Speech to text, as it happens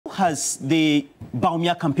has the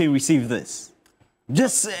Bawumia campaign received this?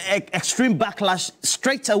 Just extreme backlash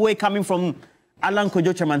straight away coming from Alan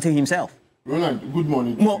Kojo Chamante himself. Roland, good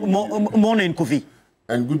morning. Morning, Kofi.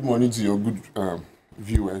 And good morning to your good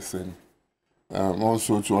viewers, and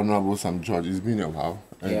also to Honorable Sam George. It's been a while.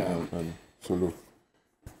 And Solo.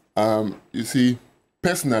 You see,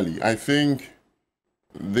 personally, I think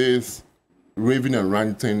this raving and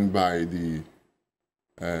ranting by the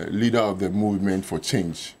leader of the movement for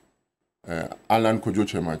change, Alan Kojo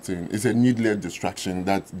Chamante, is a needless distraction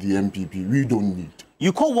that the MPP we don't need.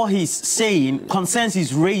 You call what he's saying, concerns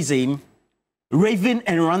he's raising, raving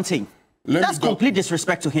and ranting. That's complete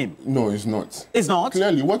disrespect to him. No, it's not. It's not?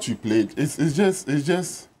 Clearly, what you played is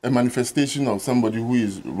just a manifestation of somebody who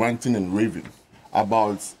is ranting and raving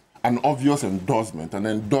about an obvious endorsement, an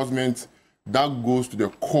endorsement that goes to the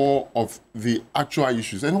core of the actual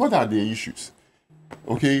issues. And what are the issues?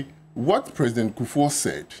 Okay, what President Kufuor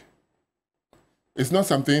said is not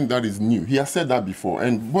something that is new. He has said that before,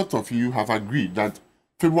 and both of you have agreed that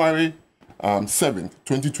February 7th,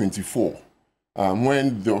 2024,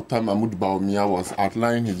 when Dr. Mahmoud Bawumia was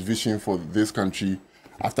outlining his vision for this country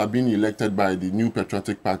after being elected by the New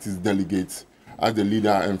Patriotic Party's delegates as the leader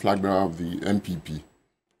and flag bearer of the MPP.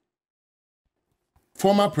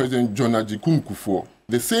 Former President John Mahama Kufuor,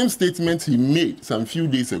 the same statement he made some few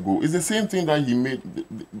days ago is the same thing that he made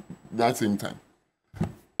that same time.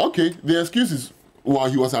 Okay, the excuse is while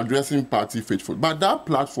he was addressing party faithful, but that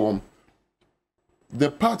platform, the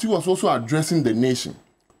party was also addressing the nation.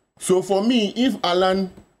 So for me, if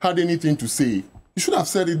Alan had anything to say, he should have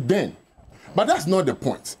said it then. But that's not the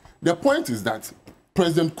point. The point is that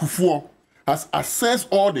President Kufuor has assessed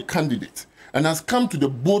all the candidates and has come to the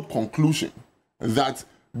bold conclusion that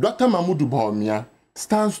Dr. Mahmoud Bawumia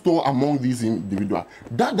stands tall among these individuals.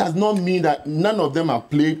 That does not mean that none of them have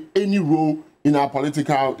played any role in our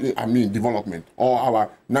political, development or our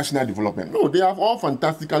national development. No, they have all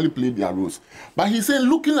fantastically played their roles. But he said,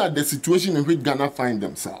 looking at the situation in which Ghana find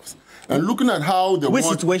themselves, and looking at how the Which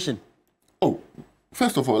situation? Oh,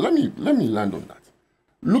 first of all, let me land on that.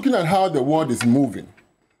 Looking at how the world is moving,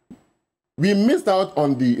 we missed out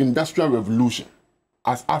on the Industrial Revolution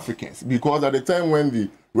as Africans, because at the time when the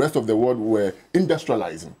rest of the world were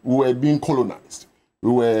industrializing, we were being colonized.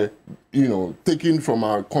 We were, taken from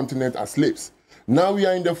our continent as slaves. Now we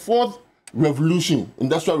are in the fourth revolution,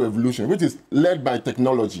 industrial revolution, which is led by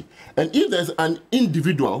technology. And if there's an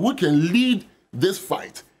individual who can lead this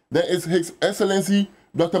fight, then it's His Excellency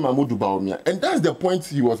Dr. Mahmoud Bawumia. And that's the point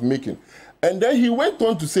he was making. And then he went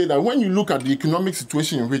on to say that when you look at the economic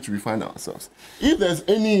situation in which we find ourselves, if there's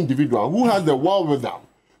any individual who has the wherewithal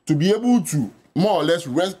to be able to more or less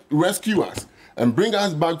rescue us and bring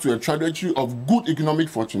us back to a trajectory of good economic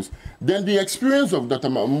fortunes, then the experience of Dr.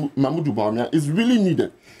 Mahmoud Bawumia is really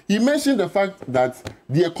needed. He mentioned the fact that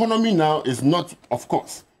the economy now is not, of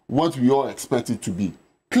course, what we all expect it to be.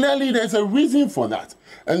 Clearly, there's a reason for that.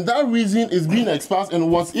 And that reason is being expressed and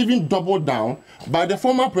was even doubled down by the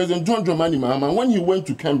former President John Mahama when he went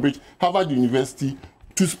to Cambridge, Harvard University,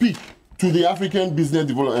 to speak to the African Business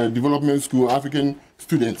Development School, African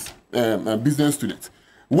students, business students,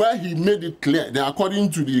 where he made it clear that according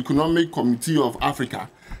to the Economic Committee of Africa,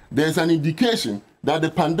 there's an indication that the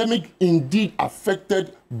pandemic indeed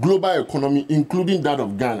affected global economy, including that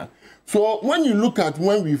of Ghana. So when you look at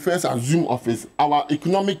when we first assumed office, our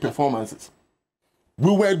economic performances,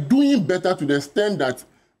 we were doing better to the extent that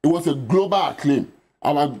it was a global acclaim.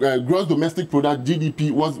 Our gross domestic product,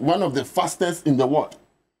 GDP, was one of the fastest in the world.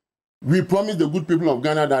 We promised the good people of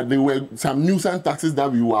Ghana that there were some nuisance taxes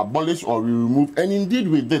that we will abolish or we remove, and indeed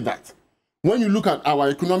we did that. When you look at our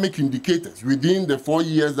economic indicators within the 4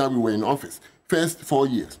 years that we were in office, first 4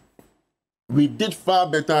 years, we did far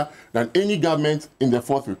better than any government in the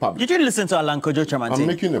Fourth Republic. Did you listen to Alan Kojo Chamante? I'm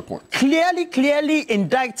making a point. Clearly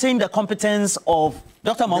indicting the competence of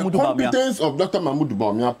Dr. Mahmoud Bawumia. The competence of Dr. Mahmoud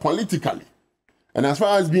Bawumia politically, and as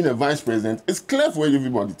far as being a vice president, it's clear for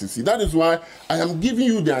everybody to see. That is why I am giving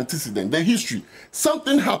you the antecedent, the history.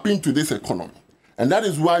 Something happened to this economy, and that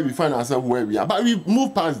is why we find ourselves where we are. But we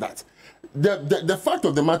move past that. The fact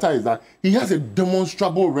of the matter is that he has a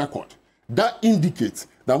demonstrable record that indicates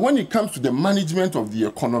that when it comes to the management of the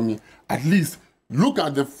economy, at least look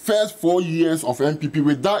at the first 4 years of MPP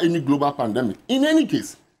without any global pandemic. In any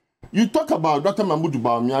case, you talk about Dr. Mahmoud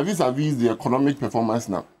Bawumia vis-a-vis the economic performance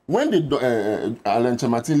now. When did Alan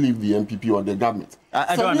Chamante leave the MPP or the government?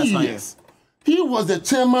 I don't understand. Years. He was the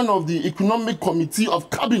chairman of the Economic Committee of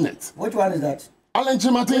Cabinet. Which one is that? Alan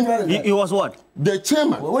Chamante. He was what? The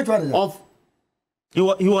chairman. Which one is that? Of he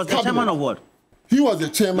was the chairman of what? He was the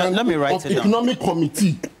chairman Let me write of it Economic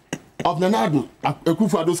Committee of Nana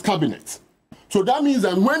Akufo-Addo's cabinet. So that means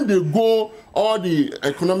that when they go, all the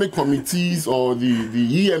economic committees or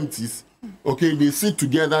the EMTs, okay, they sit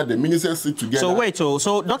together, the ministers sit together. So wait,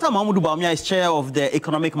 so Dr. Mahmoud Bawumia is chair of the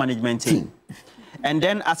economic management team. And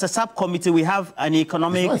then as a subcommittee, we have an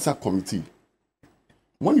economic... It's not a subcommittee.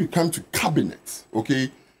 When you come to cabinet,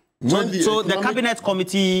 okay? So the cabinet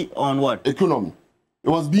committee on what? Economy. It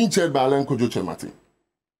was being chaired by Alan Kojo Martin.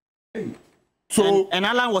 So and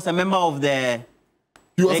Alan was a member of the...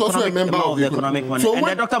 He was also a member of the economic management. So and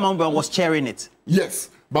then Dr. Mahmoud was chairing it.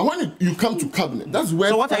 Yes. But when you come to cabinet, that's where...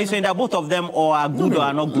 So what are you saying, that both of them are good or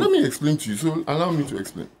are not good? Let me explain to you. So allow me to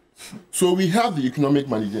explain. So we have the economic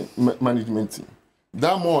management team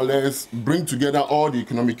that more or less bring together all the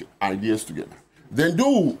economic ideas together. Then they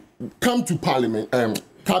will come to parliament,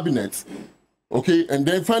 cabinet, okay, and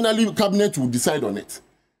then finally cabinet will decide on it.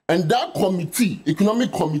 And that committee,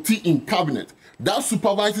 economic committee in cabinet, that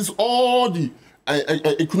supervises all the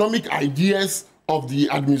economic ideas of the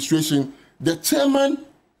administration. The chairman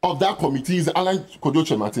of that committee is Alan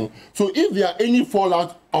Kojo Martin. So if there are any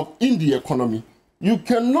fallout in the economy, you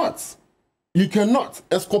cannot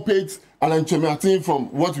exculpate Alan Martin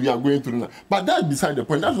from what we are going through now. But that's beside the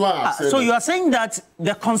point. That's why I said... So you are saying that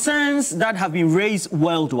the concerns that have been raised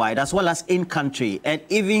worldwide, as well as in country, and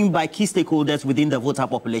even by key stakeholders within the voter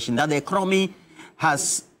population, that the economy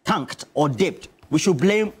has tanked or dipped, we should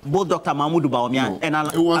blame both Dr. Mahmoud Bawumia and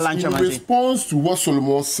Alan Martin. It was in response to what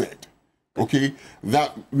Solomon said, okay,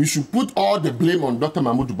 that we should put all the blame on Dr.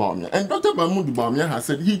 Mahmoud Bawumia. And Dr. Mahmoud Bawumia has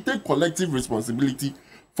said he takes collective responsibility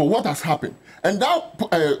for what has happened. And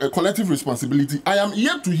that collective responsibility, I am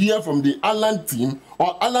yet to hear from the Alan team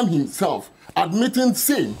or Alan himself admitting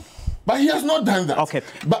same. But he has not done that. Okay.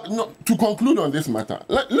 But no, to conclude on this matter,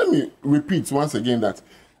 let me repeat once again that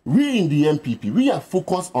we in the MPP, we are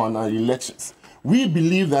focused on our elections. We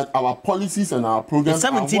believe that our policies and our programs...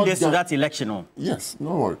 It's 17 days to that election, no? Yes,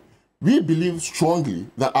 no worry. We believe strongly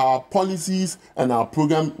that our policies and our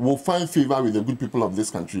program will find favor with the good people of this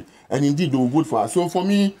country. And indeed, they will vote for us. So for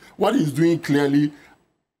me, what he's doing clearly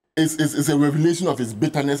is a revelation of his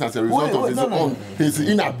bitterness as a result of his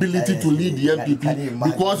inability to lead the MPP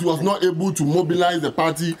because he was not able to mobilize the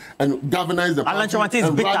party and galvanize the party. Alan Chawati is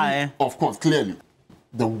bitter, Of course, clearly.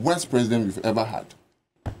 The worst president we've ever had,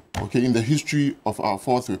 okay, in the history of our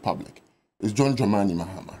Fourth Republic is John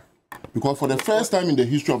Mahama. Because for the first time in the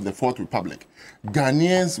history of the Fourth Republic,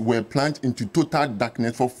 Ghanaians were plunged into total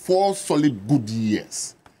darkness for 4 solid good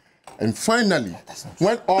years. And finally,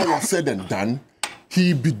 when all was said and done,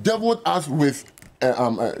 he bedeviled us with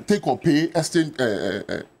take-or-pay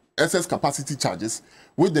excess capacity charges,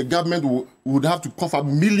 which the government would have to cough up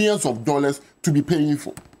millions of dollars to be paying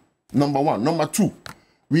for. Number one. Number two,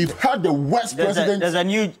 we've had the worst president... There's a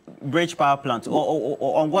new bridge power plant. Or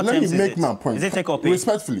on what terms is it? Let me make my point. Is it take or pay?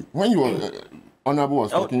 Respectfully, when you were honorable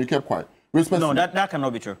was talking, you kept quiet. Respectfully. No, that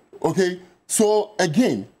cannot be true. Okay, so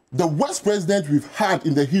again, the worst president we've had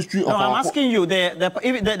in the history of our... No, I'm asking you,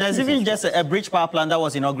 there's even just a bridge power plant that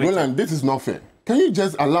was inaugurated. Roland, this is not fair. Can you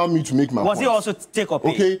just allow me to make my point? Was he also take or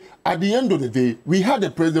pay? Okay, at the end of the day, we had a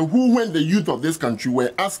president who, when the youth of this country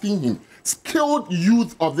were asking him, skilled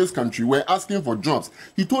youth of this country were asking for jobs,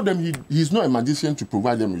 he told them he's not a magician to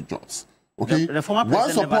provide them with jobs. Okay? The former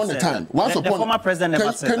president the former president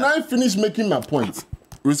never said that. Can I finish making my point?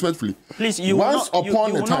 Respectfully. Please, you will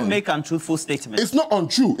not make untruthful statements. It's not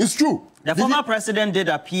untrue. It's true. The former president did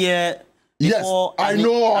appear... Yes, I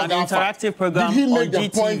know an interactive program. Did he make the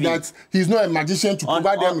point that he's not a magician to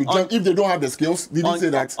provide them with jobs if they don't have the skills? Did he say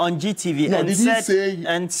that? On GTV. No, and did said, he say...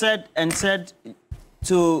 And said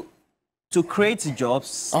to create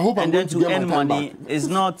jobs and then to earn money is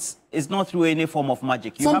not through any form of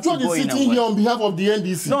magic. You have to go in and sitting here on behalf of the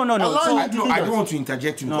NDC. No. So I don't want to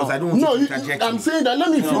interject you because I don't want to interject. I'm saying that.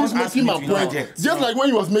 Let me finish making my point. Just like when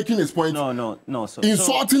he was making his point. No.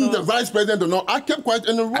 Insulting the vice president or not, I kept quiet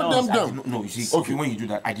and wrote them down. No, you see, okay, when you do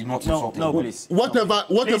that, I did not insult him. No, please. Whatever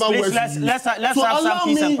please, let's have some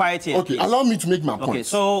peace and quiet here. Okay, allow me to make my point. Okay,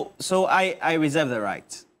 so I reserve the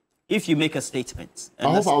right. If you make a statement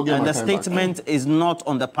and the statement is not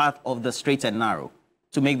on the path of the straight and narrow,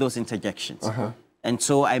 to make those interjections. And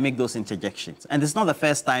so I make those interjections. And it's not the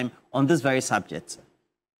first time on this very subject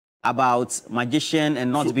about magician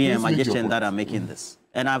and not being a magician that I'm making this.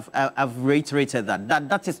 And I've reiterated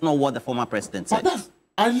that is not what the former president said.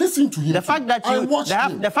 I listened to him. The fact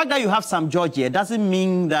that you have some George here doesn't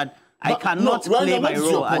mean that I cannot play my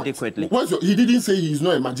role adequately. He didn't say he's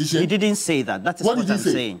not a magician. He didn't say that. That is what I'm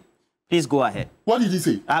saying. Please go ahead. What did he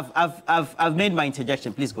say? I've made my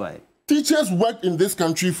interjection. Please go ahead. Teachers worked in this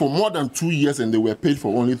country for more than 2 years and they were paid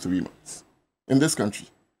for only 3 months. In this country.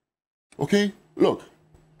 Okay, look,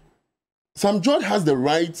 Sam George has the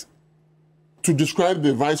right to describe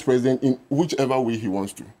the vice president in whichever way he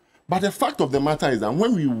wants to. But the fact of the matter is that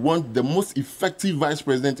when we want the most effective vice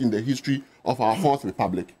president in the history of our fourth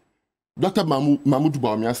republic, Dr. Mahmoud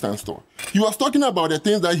Bawumia stands tall. He was talking about the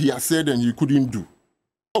things that he has said and he couldn't do.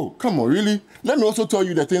 Oh, come on, really? Let me also tell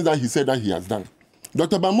you the things that he said that he has done.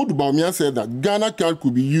 Dr. Mahmoud Bawumia said that Ghana card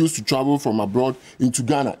could be used to travel from abroad into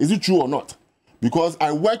Ghana. Is it true or not? Because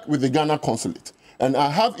I work with the Ghana consulate, and I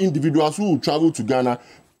have individuals who will travel to Ghana.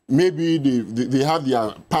 Maybe they have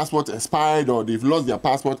their passport expired or they've lost their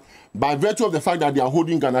passport. By virtue of the fact that they are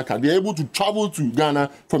holding Ghana card, they're able to travel to Ghana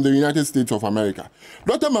from the United States of America.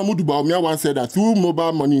 Dr. Mahmoud Bawumia once said that through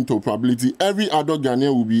mobile money interoperability, every adult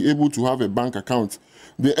Ghanaian will be able to have a bank account.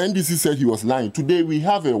 The NDC said he was lying. Today we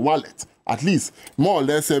have a wallet, at least more or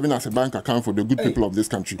less serving as a bank account for the good people of this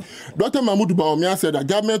country. Dr. Mahmoud Bawumia said that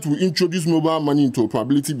government will introduce mobile money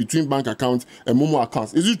interoperability between bank accounts and Momo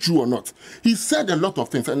accounts. Is it true or not? He said a lot of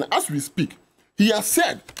things, and as we speak, he has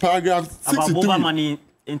said, paragraph 63, about mobile money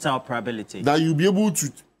interoperability, that you'll be able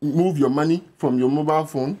to move your money from your mobile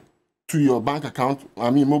phone to your bank account,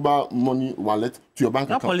 mobile money wallet to your bank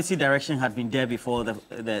account. That policy direction had been there before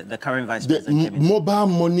the current vice president came in. Mobile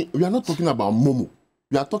money, we are not talking about Momo.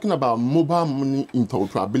 We are talking about mobile money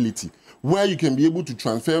interoperability, where you can be able to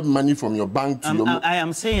transfer money from your bank to your... I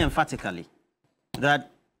am saying emphatically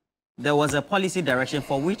that there was a policy direction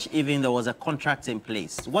for which even there was a contract in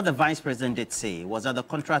place. What the vice president did say was that the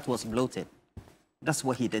contract was bloated. That's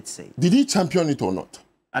what he did say. Did he champion it or not?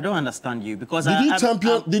 I don't understand you because did he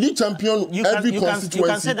champion every constituency? You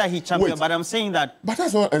can say that he championed, but I'm saying that. But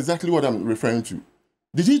that's not exactly what I'm referring to.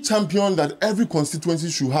 Did he champion that every constituency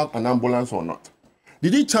should have an ambulance or not?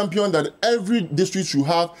 Did he champion that every district should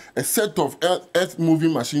have a set of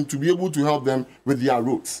earth-moving machines to be able to help them with their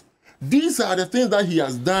roads? These are the things that he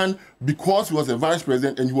has done because he was a vice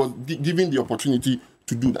president and he was given the opportunity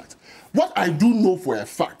to do that. What I do know for a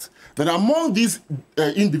fact, that among these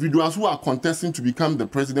individuals who are contesting to become the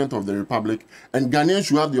president of the republic, and Ghanaians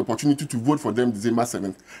should have the opportunity to vote for them December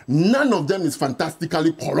 7th, none of them is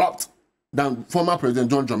fantastically corrupt than former President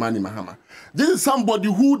John Mahama. This is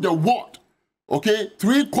somebody who the world, okay,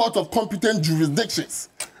 3 courts of competent jurisdictions,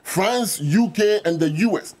 France, UK, and the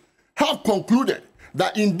US, have concluded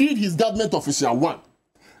that indeed his government official won.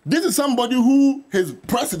 This is somebody who, his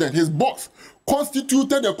president, his boss,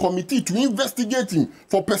 constituted a committee to investigate him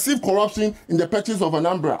for perceived corruption in the purchase of an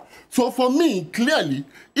umbrella. So for me, clearly,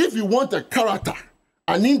 if you want a character,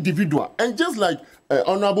 an individual, and just like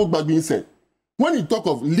Honorable Bagbin said, when you talk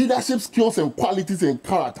of leadership skills and qualities and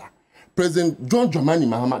character, President John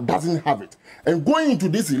Mahama doesn't have it. And going into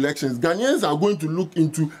these elections, Ghanaians are going to look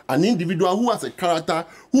into an individual who has a character,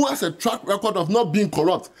 who has a track record of not being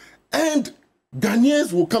corrupt. And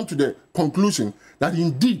Ghanaians will come to the conclusion that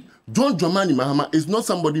indeed John Mahama is not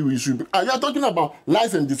somebody we should be. You are talking about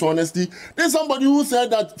lies and dishonesty. There's somebody who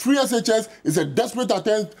said that free SHS is a desperate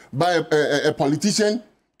attempt by a politician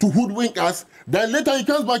to hoodwink us. Then later he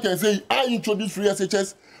comes back and says, I introduced free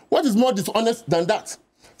SHS. What is more dishonest than that?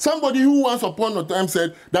 Somebody who once upon a time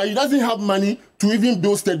said that he doesn't have money to even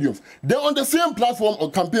build stadiums. Then on the same platform or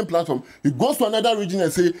campaign platform, he goes to another region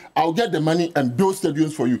and say, I'll get the money and build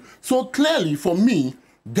stadiums for you. So clearly, for me,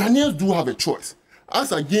 Ghanaians do have a choice.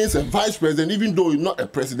 As against a vice president, even though he's not a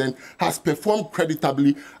president, has performed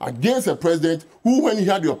creditably against a president who, when he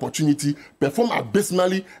had the opportunity, performed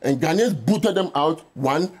abysmally, and Ghanaians booted them out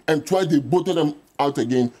one, and twice they booted them out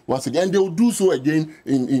again, once again. And they will do so again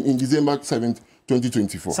in December 7th,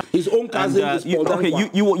 2024. His own cousin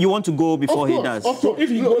you want to go before he does. So if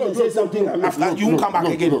he goes and says something after, you come back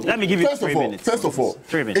again. Let me give you 3 minutes. First of all,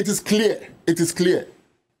 3 minutes. It is clear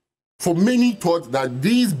for many thought that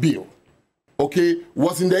this bill, okay,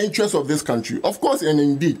 was in the interest of this country. Of course, and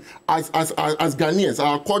indeed, as Ghanaians,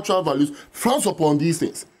 our cultural values frown upon these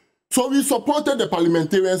things. So we supported the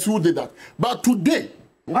parliamentarians who did that. But today,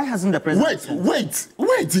 why hasn't the president? Wait.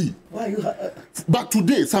 Why But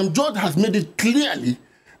today, Sam George has made it clearly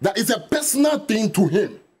that it's a personal thing to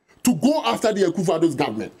him to go after the Akufo-Addo's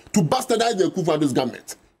government, to bastardize the Akufo-Addo's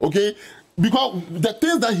government, okay? Because the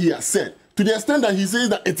things that he has said, to the extent that he says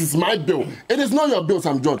that it is my bill, it is not your bill,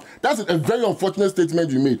 Sam George. That's a very unfortunate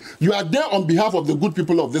statement you made. You are there on behalf of the good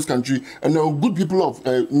people of this country and the good people of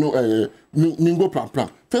Ningo Pram Pram.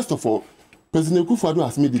 First of all, President Akufo-Addo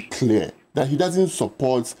has made it clear that he doesn't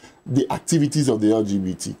support the activities of the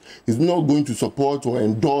LGBT. He's not going to support or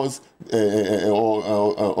endorse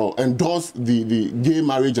endorse the gay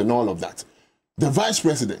marriage and all of that. The vice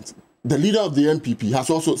president, the leader of the MPP, has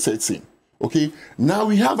also said same. Okay, now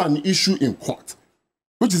we have an issue in court.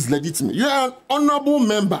 which is legitimate. You are an honorable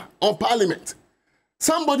member of parliament.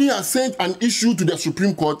 Somebody has sent an issue to the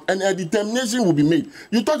Supreme Court and a determination will be made.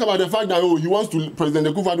 You talk about the fact that, oh,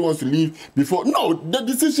 President Kofi Ameyaw wants to leave before. No, the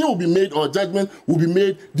decision will be made or judgment will be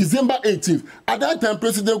made December 18th. At that time,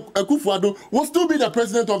 President Kofi Ameyaw will still be the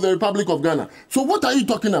President of the Republic of Ghana. So what are you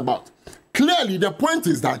talking about? Clearly, the point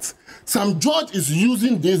is that some judge is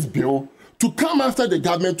using this bill to come after the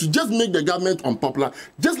government, to just make the government unpopular,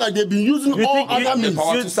 just like they've been using other means.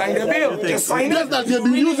 To sign the bill. Just sign just like they've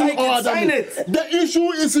been using all other means. The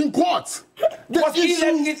issue is in court. The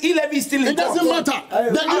E-levy is still in court. It doesn't matter.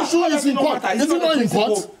 The issue is in court. Is it not in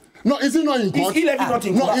court? No, is it not in court? Is E-levy not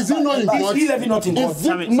in court? No, is it not in court? Is E-levy not in court? Is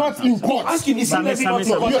it not in court? Ask him, is E-levy not in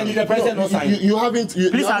court? And the president not sign? You haven't.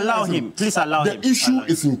 Please allow him. Please allow him. The issue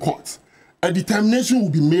is in court. A determination will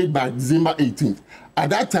be made by December 18th. At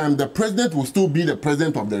that time, the president will still be the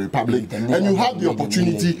president of the republic, and you have the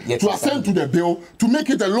opportunity to assent to the bill to make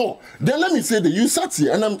it a law. Then let me say that you sat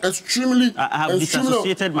here, and I'm extremely... I have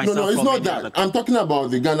disassociated myself. No, it's not that. I'm talking about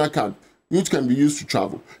the Ghana card, which can be used to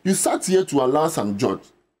travel. You sat here to allow some judge,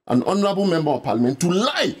 an honorable member of parliament, to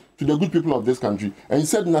lie to the good people of this country, and you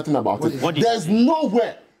said nothing about it. There's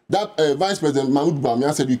nowhere that Vice President Mahmoud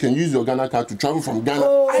Bawumia said you can use your Ghana card to travel from Ghana.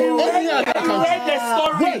 I read the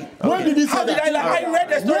story. When did he say that? I read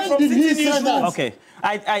the story. When did he say that? Okay.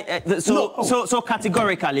 So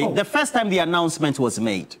categorically, the first time the announcement was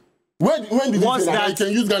made, when did he say that you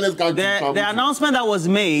can use Ghana's card to travel? The announcement that was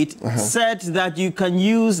made said that you can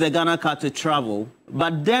use the Ghana card to travel.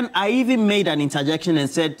 But then I even made an interjection and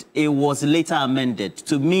said it was later amended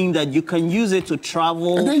to mean that you can use it to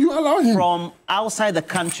travel and then you allow him from outside the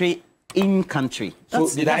country in country. So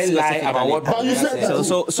did I lie about what Bawumia said?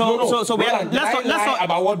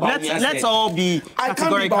 Let's all be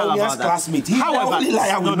categorical about that. However,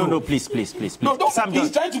 please. No,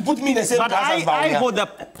 he's trying to put me in the same class as Bawumia.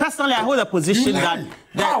 Personally, I hold a position that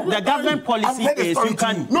the government policy is you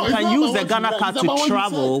can use the Ghana card to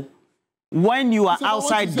travel when you are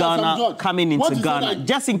outside Ghana coming into Ghana,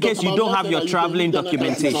 just in case you don't have your traveling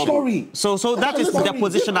documentation. So that is the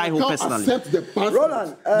position I hold personally.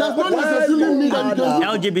 Roland,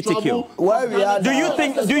 LGBTQ. Do you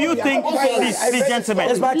think, please, gentlemen.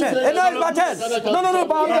 It's my turn. No, it's my turn.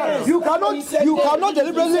 No, you cannot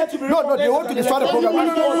deliberately. No, they want to destroy the program.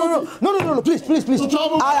 No, please.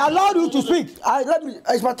 I allowed you to speak.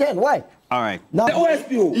 It's my turn. Why? All right. Now, the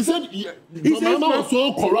OSPO. He said Mahama was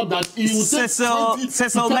so corrupt that he would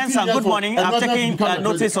Cecil Mensah, good morning. I've taken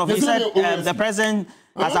notice of. He said the president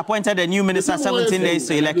has appointed a new minister 17 days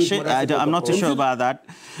to election. I'm not too sure about that.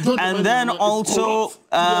 And then also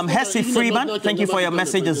Hesse Freeman, thank you for your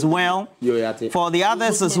message as well. For the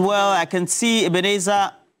others as well, I can see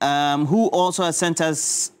Ebenezer, who also has sent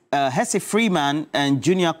us Hesse Freeman and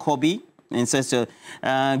Junior Kobe. And says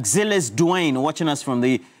Xilis Dwayne watching us from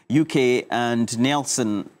the UK and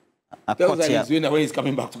Nelson. When he's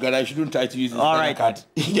coming back together, I shouldn't try to use his card.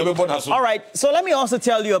 All right. So let me also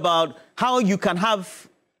tell you about how you can have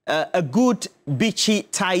a good beachy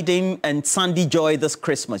tiding and sandy joy this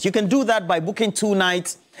Christmas. You can do that by booking 2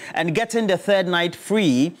 nights and getting the 3rd night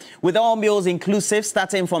free with all meals inclusive,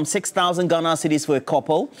 starting from 6,000 Ghana cedis for a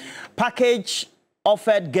couple. Package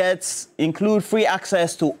offered gets include free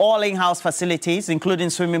access to all in-house facilities,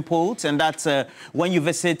 including swimming pools, and that's when you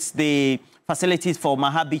visit the facilities for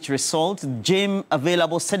Maha Beach Resort, gym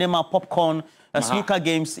available, cinema, popcorn, snooker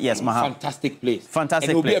games. Yes, Maha. Fantastic place. Fantastic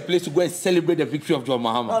and it will place. be a place to go and celebrate the victory of John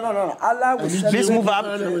Mahama. No. Allah will Please move up.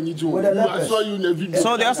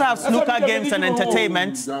 So they also have snooker games and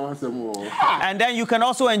entertainment. And then you can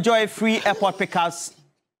also enjoy free airport pickups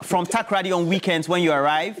from Takrady on weekends when you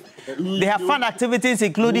arrive. They have fun activities,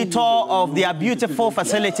 including tour of their beautiful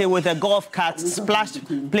facility with a golf cart, splash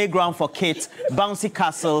playground for kids, bouncy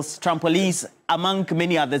castles, trampolines, among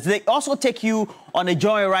many others. They also take you on a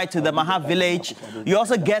joyride to the Maha village. You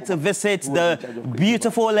also get to visit the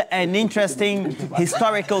beautiful and interesting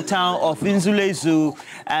historical town of Inzule Zoo,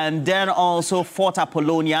 and then also Fort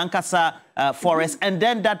Apollonia, Ankasa Forest, and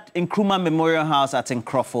then that Nkrumah Memorial House at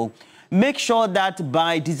Nkrofo. Make sure that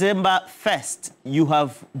by December 1st, you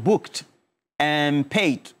have booked and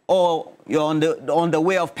paid, or you're on the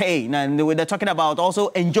way of paying. And they're talking about also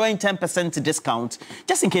enjoying 10% discount.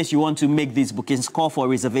 Just in case you want to make these bookings, call for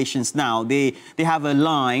reservations now. They have a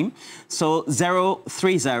line, so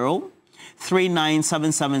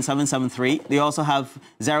 030-3977-773. They also have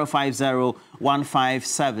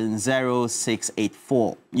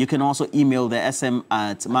 050-157-0684. You can also email the SM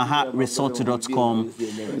at maharesort.com.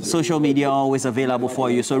 Social media always available for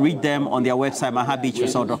you. So read them on their website,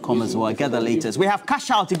 mahabeachresort.com as well. Get the latest. We have cash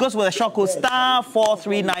out. It goes with a short code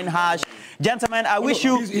 *439#. Gentlemen, I wish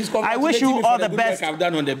you all the best. I've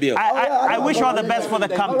done on the bill. I wish you all the best for the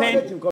campaign.